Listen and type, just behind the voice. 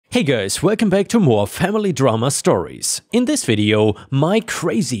Hey guys, welcome back to more family drama stories. In this video, my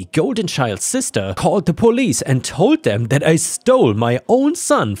crazy golden child sister called the police and told them that I stole my own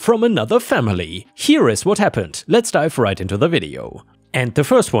son from another family. Here is what happened. Let's dive right into the video. And the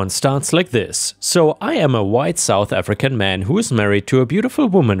first one starts like this. So I am a white South African man who is married to a beautiful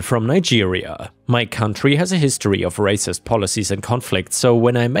woman from Nigeria. My country has a history of racist policies and conflicts, so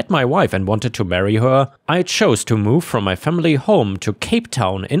when I met my wife and wanted to marry her, I chose to move from my family home to Cape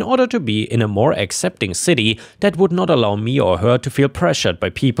Town in order to be in a more accepting city that would not allow me or her to feel pressured by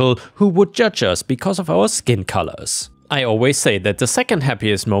people who would judge us because of our skin colors. I always say that the second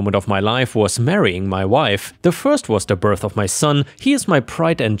happiest moment of my life was marrying my wife. The first was the birth of my son. He is my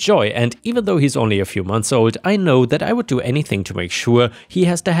pride and joy, and even though he's only a few months old, I know that I would do anything to make sure he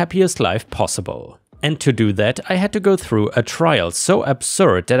has the happiest life possible. And to do that, I had to go through a trial so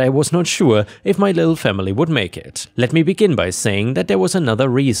absurd that I was not sure if my little family would make it. Let me begin by saying that there was another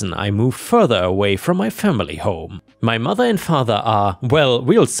reason I moved further away from my family home. My mother and father are, well,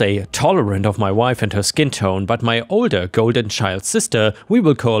 we'll say, tolerant of my wife and her skin tone, but my older golden child sister, we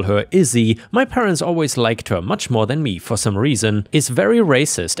will call her Izzy, my parents always liked her much more than me for some reason, is very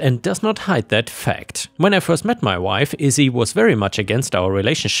racist and does not hide that fact. When I first met my wife, Izzy was very much against our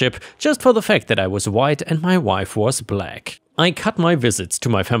relationship just for the fact that I was white and my wife was black. I cut my visits to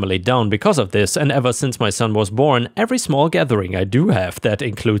my family down because of this, and ever since my son was born, every small gathering I do have that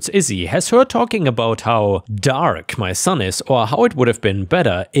includes Izzy has her talking about how dark my son is or how it would have been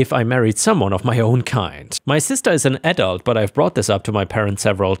better if I married someone of my own kind. My sister is an adult, but I've brought this up to my parents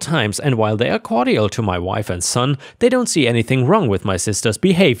several times, and while they are cordial to my wife and son, they don't see anything wrong with my sister's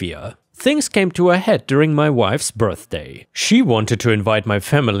behavior. Things came to a head during my wife's birthday. She wanted to invite my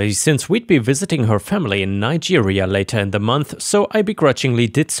family since we'd be visiting her family in Nigeria later in the month, so I begrudgingly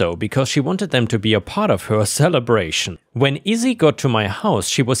did so because she wanted them to be a part of her celebration. When Izzy got to my house,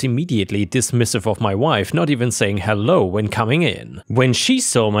 she was immediately dismissive of my wife, not even saying hello when coming in. When she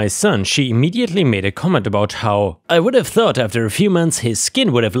saw my son, she immediately made a comment about how I would have thought after a few months his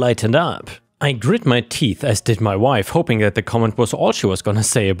skin would have lightened up. I grit my teeth, as did my wife, hoping that the comment was all she was gonna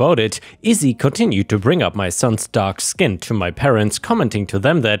say about it. Izzy continued to bring up my son's dark skin to my parents, commenting to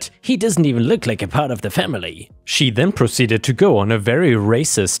them that he doesn't even look like a part of the family. She then proceeded to go on a very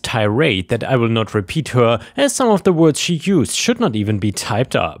racist tirade that I will not repeat her, as some of the words she used should not even be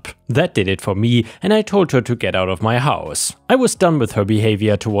typed up. That did it for me, and I told her to get out of my house. I was done with her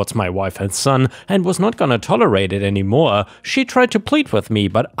behavior towards my wife and son and was not gonna tolerate it anymore. She tried to plead with me,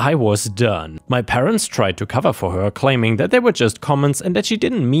 but I was done. My parents tried to cover for her, claiming that they were just comments and that she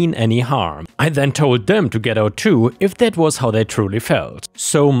didn't mean any harm. I then told them to get out too, if that was how they truly felt.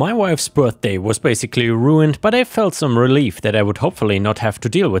 So my wife's birthday was basically ruined, but I felt some relief that I would hopefully not have to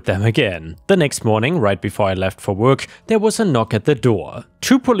deal with them again. The next morning, right before I left for work, there was a knock at the door.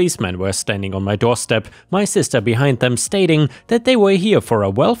 Two policemen were standing on my doorstep, my sister behind them, stating that they were here for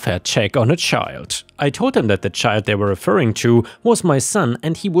a welfare check on a child. I told them that the child they were referring to was my son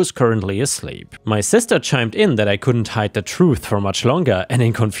and he was currently asleep. My sister chimed in that I couldn't hide the truth for much longer, and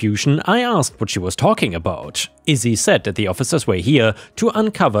in confusion I asked what she was talking about. Izzy said that the officers were here to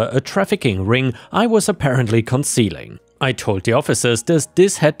uncover a trafficking ring I was apparently concealing. I told the officers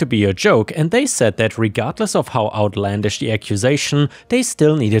this had to be a joke, and they said that regardless of how outlandish the accusation, they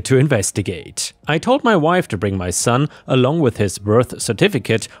still needed to investigate. I told my wife to bring my son along with his birth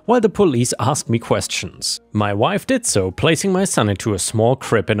certificate while the police asked me questions. My wife did so, placing my son into a small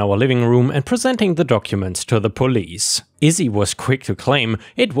crib in our living room and presenting the documents to the police. Izzy was quick to claim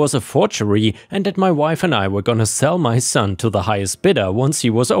it was a forgery and that my wife and I were gonna sell my son to the highest bidder once he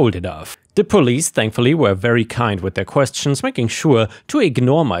was old enough. The police thankfully were very kind with their questions, making sure to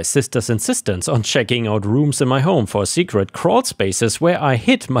ignore my sister's insistence on checking out rooms in my home for secret crawl spaces where I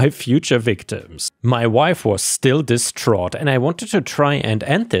hid my future victims. My wife was still distraught, and I wanted to try and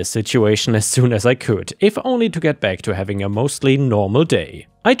end this situation as soon as I could, if only to get back to having a mostly normal day.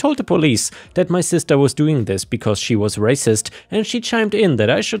 I told the police that my sister was doing this because she was racist, and she chimed in that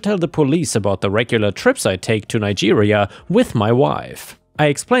I should tell the police about the regular trips I take to Nigeria with my wife. I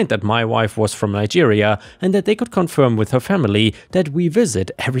explained that my wife was from Nigeria and that they could confirm with her family that we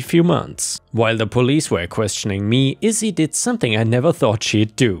visit every few months. While the police were questioning me, Izzy did something I never thought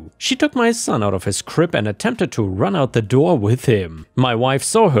she'd do. She took my son out of his crib and attempted to run out the door with him. My wife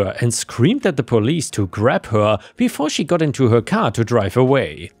saw her and screamed at the police to grab her before she got into her car to drive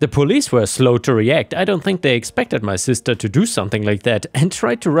away. The police were slow to react. I don't think they expected my sister to do something like that and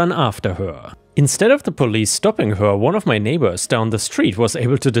tried to run after her. Instead of the police stopping her, one of my neighbors down the street was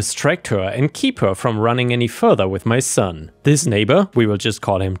able to distract her and keep her from running any further with my son. This neighbor, we will just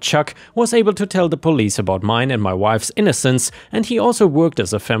call him Chuck, was able to tell the police about mine and my wife's innocence, and he also worked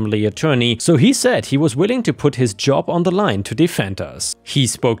as a family attorney, so he said he was willing to put his job on the line to defend us. He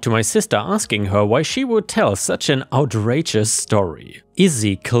spoke to my sister asking her why she would tell such an outrageous story.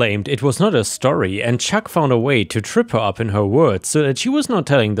 Izzy claimed it was not a story, and Chuck found a way to trip her up in her words so that she was not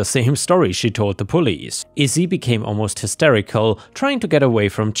telling the same story she told the police. Izzy became almost hysterical, trying to get away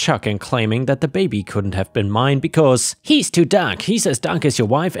from Chuck and claiming that the baby couldn't have been mine because he's too dark, he's as dark as your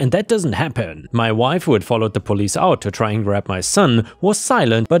wife and that doesn't happen. My wife, who had followed the police out to try and grab my son, was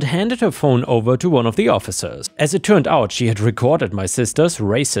silent but handed her phone over to one of the officers. As it turned out, she had recorded my sister's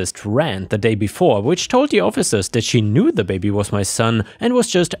racist rant the day before, which told the officers that she knew the baby was my son and was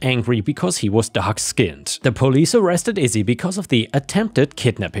just angry because he was dark-skinned. The police arrested Izzy because of the attempted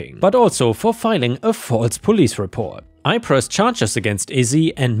kidnapping, but also for filing a false police report. I pressed charges against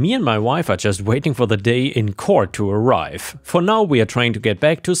Izzy, and me and my wife are just waiting for the day in court to arrive. For now, we are trying to get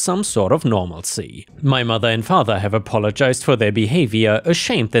back to some sort of normalcy. My mother and father have apologized for their behavior,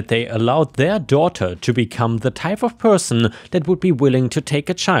 ashamed that they allowed their daughter to become the type of person that would be willing to take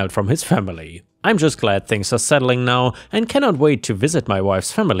a child from his family. I'm just glad things are settling now and cannot wait to visit my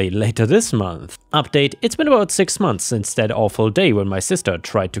wife's family later this month. Update: it's been about 6 months since that awful day when my sister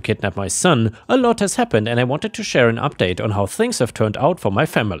tried to kidnap my son. A lot has happened and I wanted to share an update on how things have turned out for my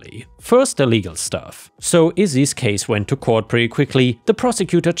family. First, the legal stuff. So Izzy's case went to court pretty quickly. The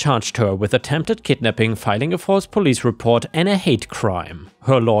prosecutor charged her with attempted kidnapping, filing a false police report, and a hate crime.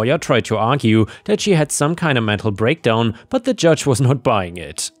 Her lawyer tried to argue that she had some kind of mental breakdown, but the judge was not buying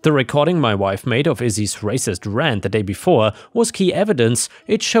it. The recording my wife made of Izzy's racist rant the day before was key evidence.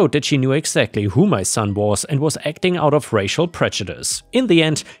 It showed that she knew exactly who my son was and was acting out of racial prejudice. In the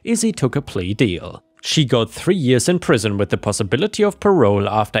end, Izzy took a plea deal. She got 3 years in prison with the possibility of parole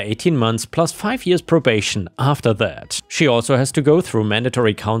after 18 months plus 5 years probation after that. She also has to go through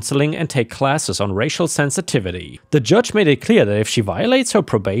mandatory counseling and take classes on racial sensitivity. The judge made it clear that if she violates her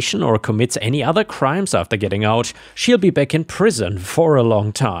probation or commits any other crimes after getting out, she'll be back in prison for a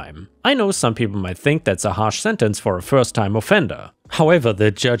long time. I know some people might think that's a harsh sentence for a first-time offender. However,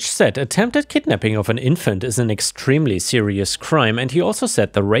 the judge said attempted kidnapping of an infant is an extremely serious crime, and he also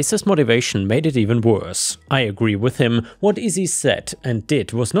said the racist motivation made it even worse. I agree with him. What Izzy said and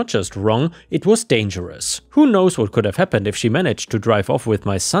did was not just wrong, it was dangerous. Who knows what could have happened if she managed to drive off with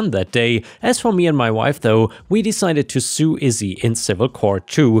my son that day. As for me and my wife though, we decided to sue Izzy in civil court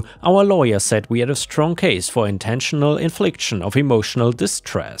too. Our lawyer said we had a strong case for intentional infliction of emotional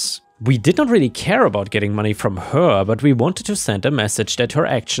distress. We did not really care about getting money from her, but we wanted to send a message that her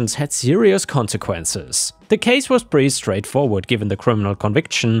actions had serious consequences. The case was pretty straightforward given the criminal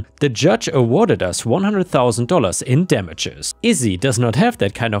conviction. The judge awarded us $100,000 in damages. Izzy does not have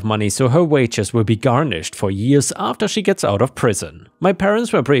that kind of money, so her wages will be garnished for years after she gets out of prison. My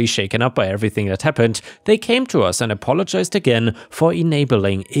parents were pretty shaken up by everything that happened. They came to us and apologized again for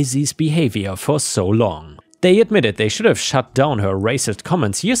enabling Izzy's behavior for so long. They admitted they should have shut down her racist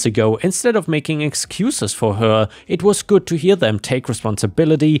comments years ago instead of making excuses for her. It was good to hear them take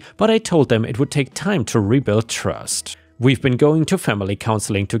responsibility, but I told them it would take time to rebuild trust. We've been going to family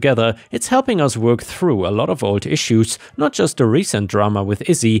counseling together. It's helping us work through a lot of old issues, not just the recent drama with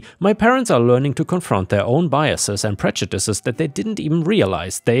Izzy. My parents are learning to confront their own biases and prejudices that they didn't even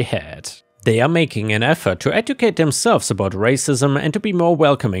realize they had. They are making an effort to educate themselves about racism and to be more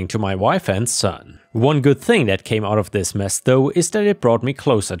welcoming to my wife and son. One good thing that came out of this mess though is that it brought me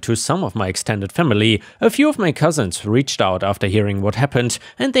closer to some of my extended family. A few of my cousins reached out after hearing what happened,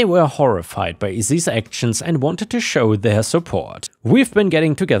 and they were horrified by Izzy's actions and wanted to show their support. We've been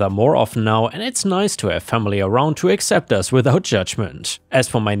getting together more often now, and it's nice to have family around to accept us without judgment. As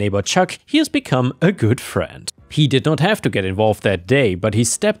for my neighbor Chuck, he has become a good friend. He did not have to get involved that day, but he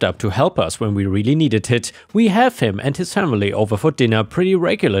stepped up to help us when we really needed it. We have him and his family over for dinner pretty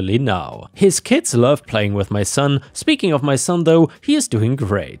regularly now. His kids love playing with my son. Speaking of my son though, he is doing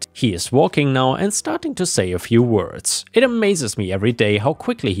great. He is walking now and starting to say a few words. It amazes me every day how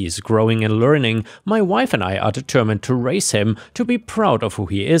quickly he is growing and learning. My wife and I are determined to raise him, to be proud of who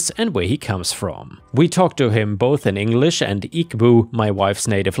he is and where he comes from. We talk to him both in English and Igbo, my wife's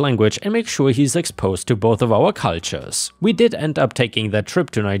native language, and make sure he's exposed to both of our cultures. We did end up taking that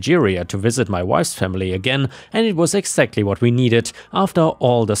trip to Nigeria to visit my wife's family again, and it was exactly what we needed after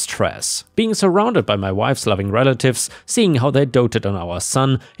all the stress. Being surrounded by my wife's loving relatives, seeing how they doted on our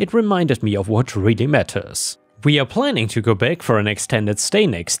son, it reminded me of what really matters. We are planning to go back for an extended stay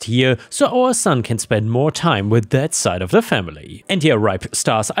next year, so our son can spend more time with that side of the family. And yeah, ripe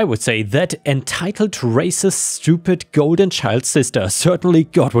stars, I would say that entitled, racist, stupid golden child sister certainly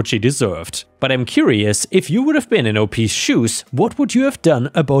got what she deserved. But I'm curious, if you would have been in OP's shoes, what would you have done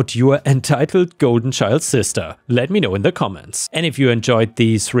about your entitled golden child sister? Let me know in the comments. And if you enjoyed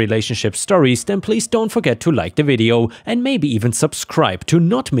these relationship stories, then please don't forget to like the video and maybe even subscribe to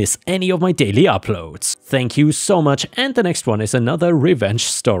not miss any of my daily uploads. Thank you so much, and the next one is another revenge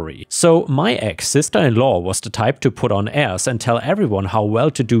story. So my ex-sister-in-law was the type to put on airs and tell everyone how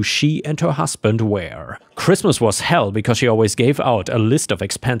well-to-do she and her husband were. Christmas was hell because she always gave out a list of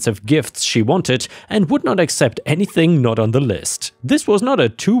expensive gifts she wanted and would not accept anything not on the list. This was not a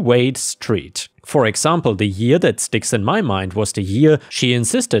two-way street. For example, the year that sticks in my mind was the year she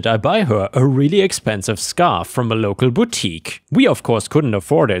insisted I buy her a really expensive scarf from a local boutique. We of course couldn't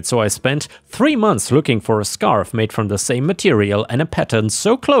afford it, so I spent 3 months looking for a scarf made from the same material and a pattern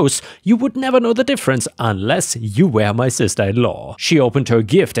so close you would never know the difference unless you were my sister-in-law. She opened her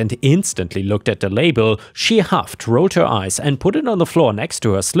gift and instantly looked at the label. She huffed, rolled her eyes and put it on the floor next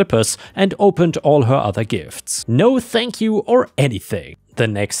to her slippers and opened all her other gifts. No thank you or anything. The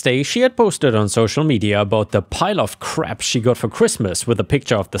next day, she had posted on social media about the pile of crap she got for Christmas with a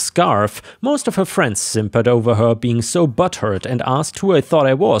picture of the scarf. Most of her friends simpered over her being so butthurt and asked who I thought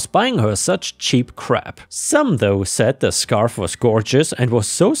I was buying her such cheap crap. Some though said the scarf was gorgeous and was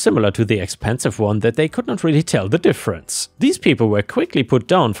so similar to the expensive one that they could not really tell the difference. These people were quickly put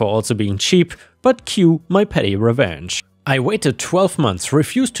down for also being cheap, but cue my petty revenge. I waited 12 months,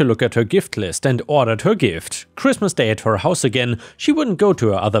 refused to look at her gift list and ordered her gift. Christmas Day at her house again, she wouldn't go to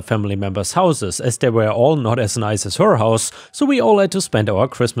her other family members' houses as they were all not as nice as her house, so we all had to spend our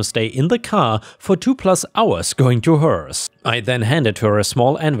Christmas Day in the car for 2+ hours going to hers. I then handed her a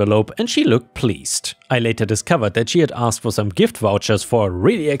small envelope and she looked pleased. I later discovered that she had asked for some gift vouchers for a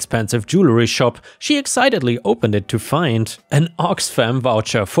really expensive jewelry shop. She excitedly opened it to find an Oxfam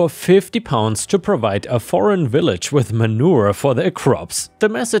voucher for £50 to provide a foreign village with manure for their crops. The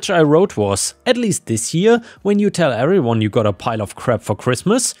message I wrote was, at least this year, when you tell everyone you got a pile of crap for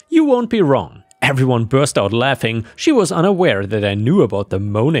Christmas, you won't be wrong. Everyone burst out laughing. She was unaware that I knew about the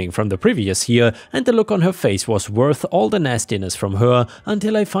moaning from the previous year, and the look on her face was worth all the nastiness from her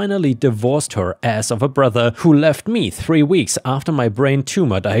until I finally divorced her ass of a brother who left me 3 weeks after my brain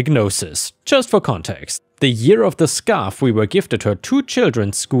tumor diagnosis. Just for context. The year of the scarf, we were gifted her 2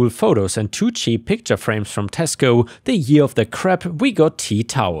 children's school photos and 2 cheap picture frames from Tesco. The year of the crap, we got tea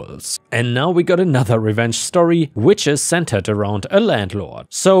towels. And now we got another revenge story, which is centered around a landlord.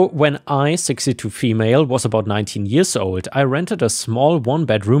 So when I, 62 female, was about 19 years old, I rented a small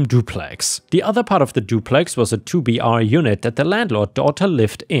 1-bedroom duplex. The other part of the duplex was a 2BR unit that the landlord's daughter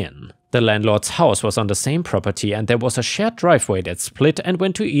lived in. The landlord's house was on the same property and there was a shared driveway that split and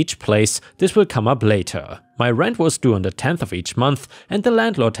went to each place. This will come up later. My rent was due on the 10th of each month and the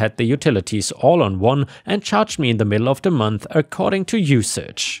landlord had the utilities all on one and charged me in the middle of the month according to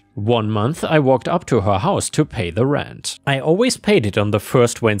usage. One month I walked up to her house to pay the rent. I always paid it on the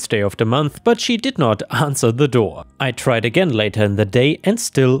first Wednesday of the month, but she did not answer the door. I tried again later in the day and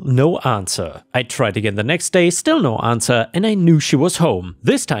still no answer. I tried again the next day, still no answer, and I knew she was home.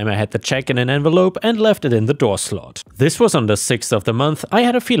 This time I had the check in an envelope and left it in the door slot. This was on the 6th of the month. I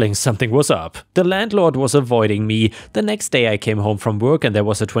had a feeling something was up. The landlord was avoiding me. The next day I came home from work and there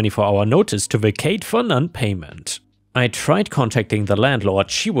was a 24-hour notice to vacate for non-payment. I tried contacting the landlord,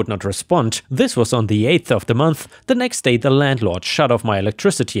 she would not respond. This was on the 8th of the month. The next day the landlord shut off my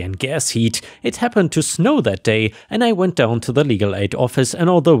electricity and gas heat. It happened to snow that day and I went down to the legal aid office, and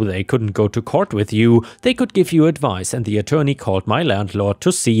although they couldn't go to court with you, they could give you advice, and the attorney called my landlord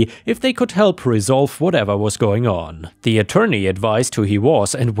to see if they could help resolve whatever was going on. The attorney advised who he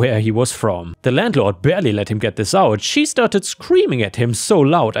was and where he was from. The landlord barely let him get this out. She started screaming at him so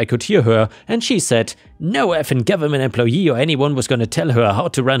loud I could hear her, and she said, "No effing government employee or anyone was gonna tell her how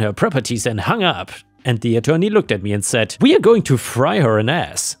to run her properties," and hung up. And the attorney looked at me and said, "We are going to fry her an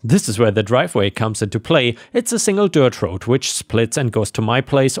ass." This is where the driveway comes into play. It's a single dirt road which splits and goes to my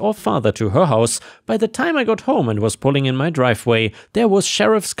place or farther to her house. By the time I got home and was pulling in my driveway, there was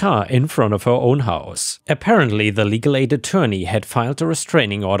sheriff's car in front of her own house. Apparently the legal aid attorney had filed a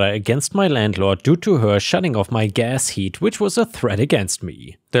restraining order against my landlord due to her shutting off my gas heat, which was a threat against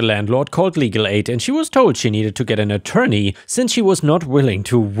me. The landlord called legal aid and she was told she needed to get an attorney since she was not willing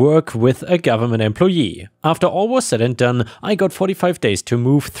to work with a government employee. After all was said and done, I got 45 days to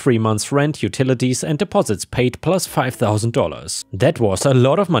move, 3 months rent, utilities and deposits paid plus $5,000. That was a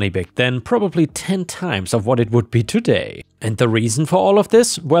lot of money back then, probably 10 times of what it would be today. And the reason for all of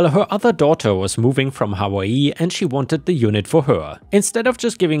this? Well, her other daughter was moving from Hawaii and she wanted the unit for her. Instead of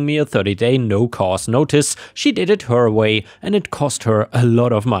just giving me a 30-day no-cause notice, she did it her way and it cost her a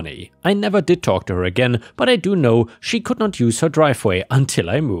lot of money. I never did talk to her again, but I do know she could not use her driveway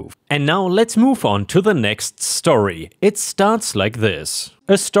until I moved. And now let's move on to the next story. It starts like this.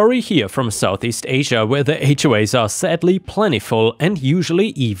 A story here from Southeast Asia where the HOAs are sadly plentiful and usually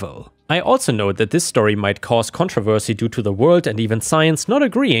evil. I also know that this story might cause controversy due to the world and even science not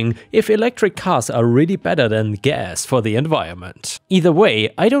agreeing if electric cars are really better than gas for the environment. Either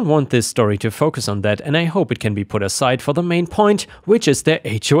way, I don't want this story to focus on that and I hope it can be put aside for the main point, which is the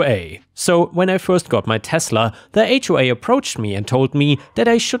HOA. So when I first got my Tesla, the HOA approached me and told me that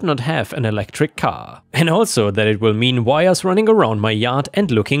I should not have an electric car. And also that it will mean wires running around my yard and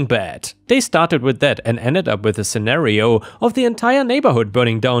looking bad. They started with that and ended up with a scenario of the entire neighborhood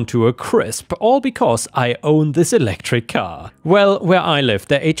burning down to a crisp, all because I own this electric car. Well, where I live,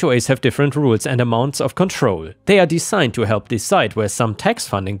 the HOAs have different rules and amounts of control. They are designed to help decide where some tax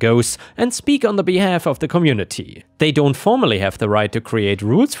funding goes and speak on the behalf of the community. They don't formally have the right to create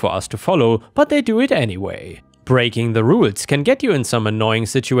rules for us to follow, but they do it anyway. Breaking the rules can get you in some annoying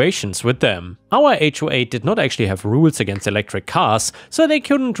situations with them. Our HOA did not actually have rules against electric cars, so they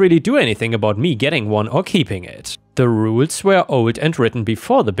couldn't really do anything about me getting one or keeping it. The rules were old and written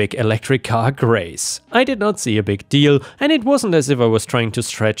before the big electric car craze. I did not see a big deal, and it wasn't as if I was trying to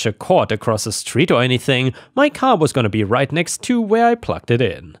stretch a cord across the street or anything. My car was gonna be right next to where I plugged it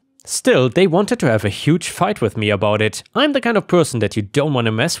in. Still, they wanted to have a huge fight with me about it. I'm the kind of person that you don't want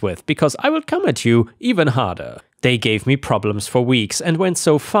to mess with, because I will come at you even harder. They gave me problems for weeks and went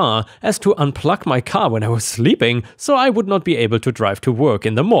so far as to unplug my car when I was sleeping, so I would not be able to drive to work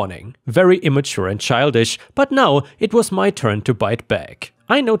in the morning. Very immature and childish, but now it was my turn to bite back.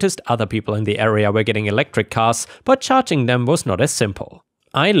 I noticed other people in the area were getting electric cars, but charging them was not as simple.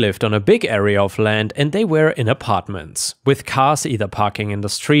 I lived on a big area of land and they were in apartments, with cars either parking in the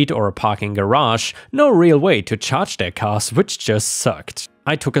street or a parking garage, no real way to charge their cars, which just sucked.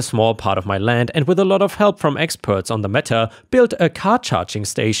 I took a small part of my land and with a lot of help from experts on the matter, built a car charging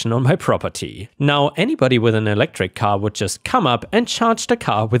station on my property. Now anybody with an electric car would just come up and charge the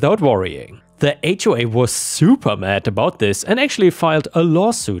car without worrying. The HOA was super mad about this and actually filed a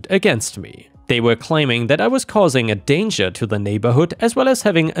lawsuit against me. They were claiming that I was causing a danger to the neighborhood as well as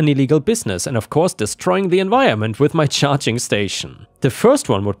having an illegal business and of course destroying the environment with my charging station. The first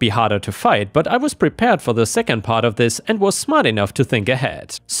one would be harder to fight, but I was prepared for the second part of this and was smart enough to think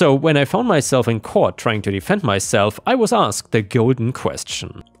ahead. So when I found myself in court trying to defend myself, I was asked the golden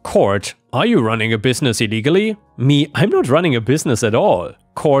question. Court, are you running a business illegally? Me, I'm not running a business at all.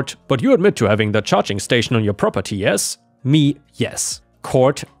 Court, but you admit to having the charging station on your property, yes? Me, yes.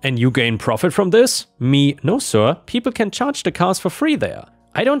 Court, and you gain profit from this? Me, no sir, people can charge the cars for free there.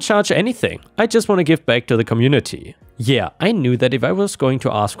 I don't charge anything, I just want to give back to the community. Yeah, I knew that if I was going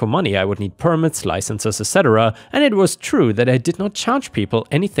to ask for money I would need permits, licenses, etc. and it was true that I did not charge people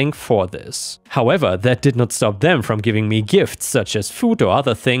anything for this. However, that did not stop them from giving me gifts such as food or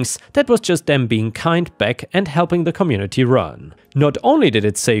other things. That was just them being kind back and helping the community run. Not only did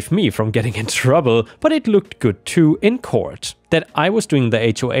it save me from getting in trouble, but it looked good too in court. That I was doing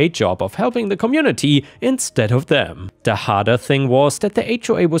the HOA job of helping the community instead of them. The harder thing was that the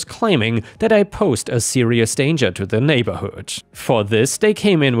HOA was claiming that I posed a serious danger to the neighborhood. For this, they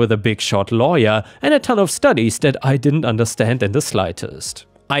came in with a big shot lawyer and a ton of studies that I didn't understand in the slightest.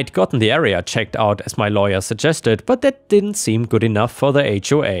 I'd gotten the area checked out as my lawyer suggested, but that didn't seem good enough for the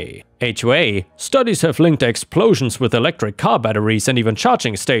HOA. HOA, studies have linked explosions with electric car batteries and even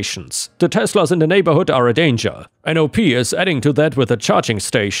charging stations. The Teslas in the neighborhood are a danger. NOP is adding to that with a charging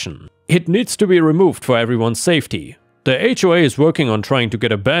station. It needs to be removed for everyone's safety. The HOA is working on trying to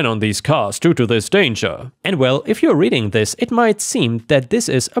get a ban on these cars due to this danger. And well, if you're reading this, it might seem that this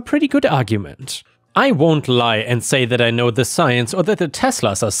is a pretty good argument. I won't lie and say that I know the science or that the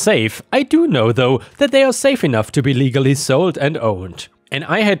Teslas are safe. I do know though that they are safe enough to be legally sold and owned. And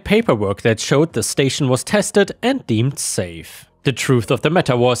I had paperwork that showed the station was tested and deemed safe. The truth of the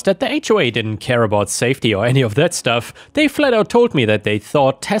matter was that the HOA didn't care about safety or any of that stuff. They flat out told me that they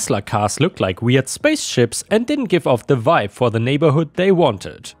thought Tesla cars looked like weird spaceships and didn't give off the vibe for the neighborhood they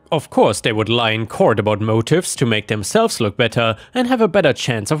wanted. Of course, they would lie in court about motives to make themselves look better and have a better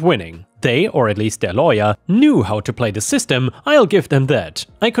chance of winning. They, or at least their lawyer, knew how to play the system, I'll give them that.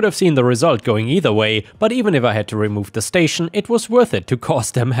 I could have seen the result going either way, but even if I had to remove the station, it was worth it to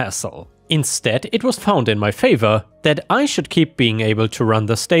cause them hassle. Instead, it was found in my favor that I should keep being able to run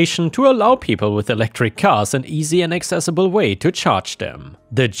the station to allow people with electric cars an easy and accessible way to charge them.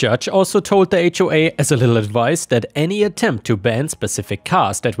 The judge also told the HOA as a little advice that any attempt to ban specific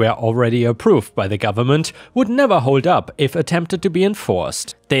cars that were already approved by the government would never hold up if attempted to be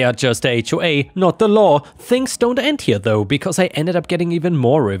enforced. They are just the HOA, not the law. Things don't end here though, because I ended up getting even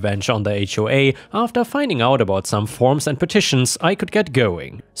more revenge on the HOA after finding out about some forms and petitions I could get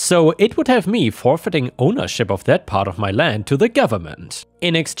going. So it would have me forfeiting ownership of that part of my land to the government.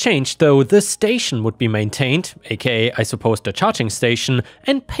 In exchange though, the station would be maintained, aka I suppose the charging station,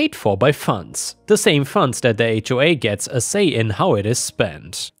 and paid for by funds. The same funds that the HOA gets a say in how it is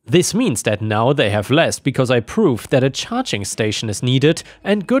spent. This means that now they have less because I proved that a charging station is needed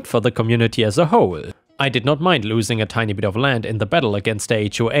and good for the community as a whole. I did not mind losing a tiny bit of land in the battle against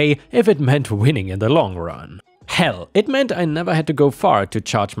the HOA if it meant winning in the long run. Hell, it meant I never had to go far to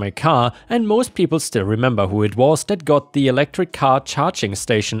charge my car, and most people still remember who it was that got the electric car charging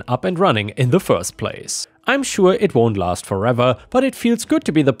station up and running in the first place. I'm sure it won't last forever, but it feels good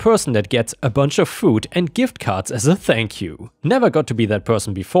to be the person that gets a bunch of food and gift cards as a thank you. Never got to be that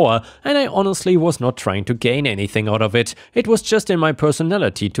person before, and I honestly was not trying to gain anything out of it. It was just in my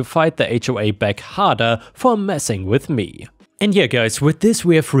personality to fight the HOA back harder for messing with me. And yeah guys, with this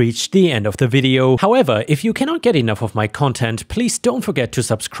we have reached the end of the video. However, if you cannot get enough of my content, please don't forget to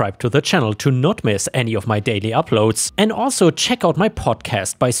subscribe to the channel to not miss any of my daily uploads. And also check out my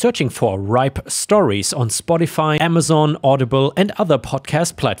podcast by searching for Ripe Stories on Spotify, Amazon, Audible and other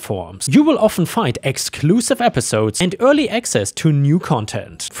podcast platforms. You will often find exclusive episodes and early access to new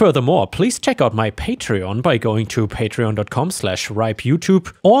content. Furthermore, please check out my Patreon by going to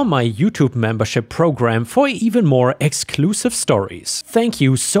patreon.com/ripeyoutube or my YouTube membership program for even more exclusive stories. Thank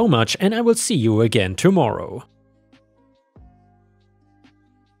you so much, and I will see you again tomorrow.